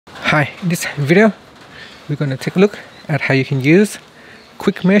Hi, in this video we're going to take a look at how you can use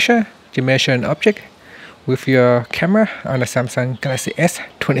quick measure to measure an object with your camera on the Samsung Galaxy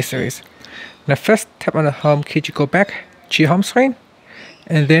S20 series. Now first tap on the home key to go back to your home screen,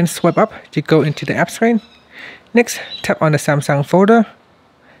 and then swipe up to go into the app screen. Next tap on the Samsung folder,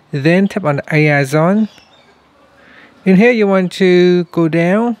 then tap on the AI zone. In here you want to go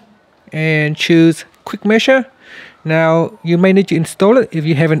down and choose quick measure. Now you may need to install it if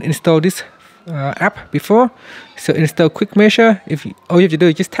you haven't installed this app before. So install quick measure. All you have to do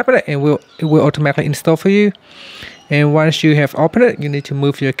is just tap on it and it will automatically install for you. And once you have opened it, you need to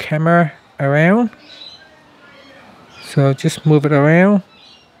move your camera around. So just move it around.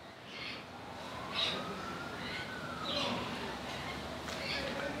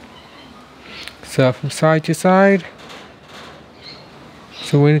 So from side to side.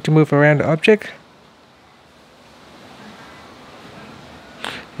 So we need to move around the object.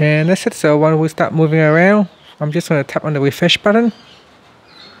 And that's it. So when we start moving around, I'm just going to tap on the refresh button,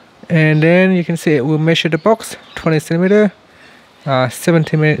 and then you can see it will measure the box 20 centimeter,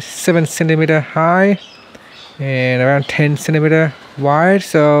 7 centimeter high, and around 10 centimeter wide.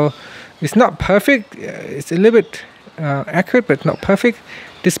 So it's not perfect. It's a little bit accurate, but not perfect.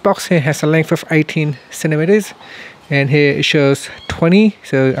 This box here has a length of 18 centimeters, and here it shows 20.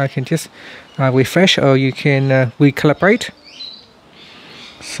 So I can just refresh, or you can recalibrate.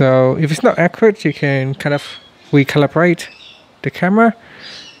 So if it's not accurate, you can kind of recalibrate the camera.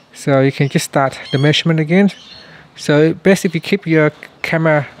 So you can just start the measurement again. So best if you keep your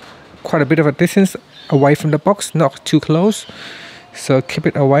camera quite a bit of a distance away from the box, not too close. So keep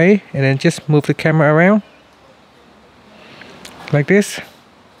it away, and then just move the camera around like this.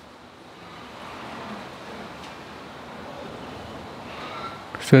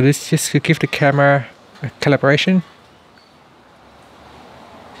 So this just to give the camera a calibration.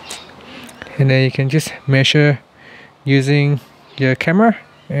 And then you can just measure using your camera,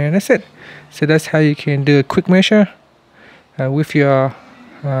 and that's it. So that's how you can do a quick measure with your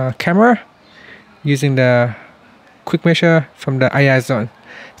camera using the quick measure from the AI zone.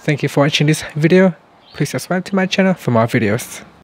 Thank you for watching this video. Please subscribe to my channel for more videos.